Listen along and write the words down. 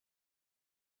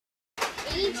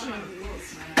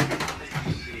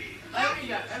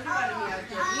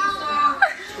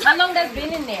How long that's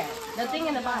been in there? The thing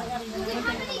in the bottom. I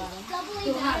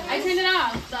turned it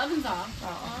off. The oven's off.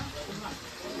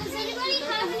 Does anybody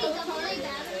have any AA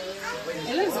batteries?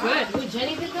 It looks good. Ooh,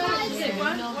 Jenny did that?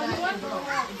 What?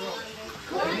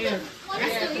 What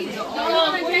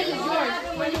is the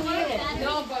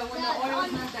No, but when the oil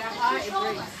is not that hot, it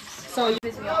breaks. So you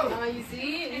You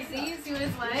see what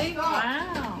it's like?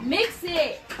 wow. Mix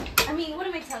it. I mean, what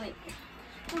am I telling?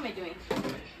 What am I doing?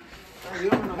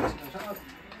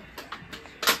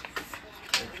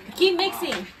 Keep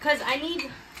mixing, cause I need.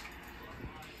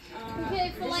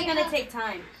 Okay, for This like is gonna take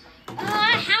time.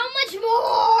 how much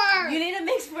more? You need to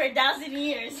mix for 1,000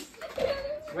 years.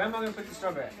 Where am I gonna put the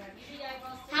strawberry?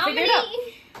 How Figure many? it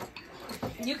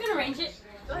out. You can arrange it.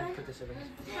 Go ahead. Put this over here.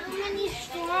 How many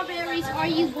strawberries are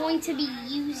you going to be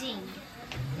using?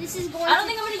 This is going. I don't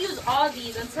think I'm gonna use all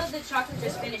these until the chocolate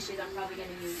just finishes. I'm probably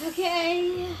gonna use.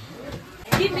 Okay.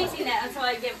 Keep mixing that until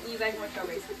I give you guys more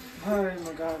strawberries. Oh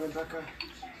my God, Rebecca.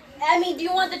 I mean, do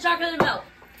you want the chocolate to melt?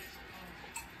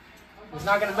 It's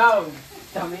not gonna melt,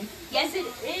 dummy. Yes, it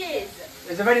is.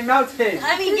 It's already melted.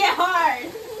 I mean, get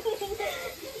hard.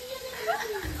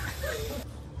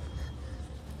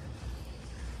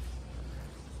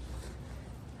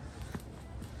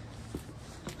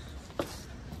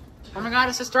 Oh my God,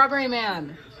 it's the strawberry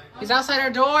man. He's outside our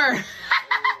door.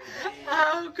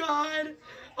 Oh God.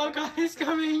 Oh God, he's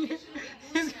coming.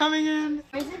 He's coming in.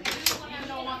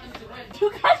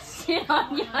 You got shit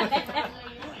on your head.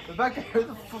 Rebecca, hurry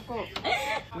the fuck up.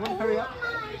 You wanna hurry up?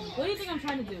 What do you think I'm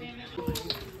trying to do?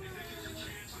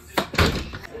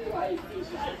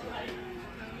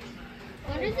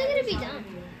 When is it gonna be done?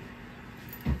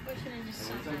 Or should I just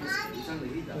stop?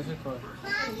 What's it called?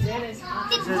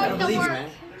 It's worth the work.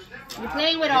 You're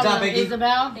playing with all of them,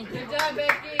 Isabel. Good job,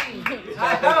 Becky.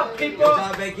 I help people. Good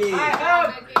job, Becky. I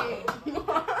help.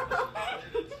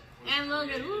 And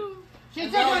Logan. Woo.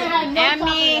 And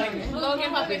me.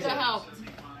 Logan, my picture helped.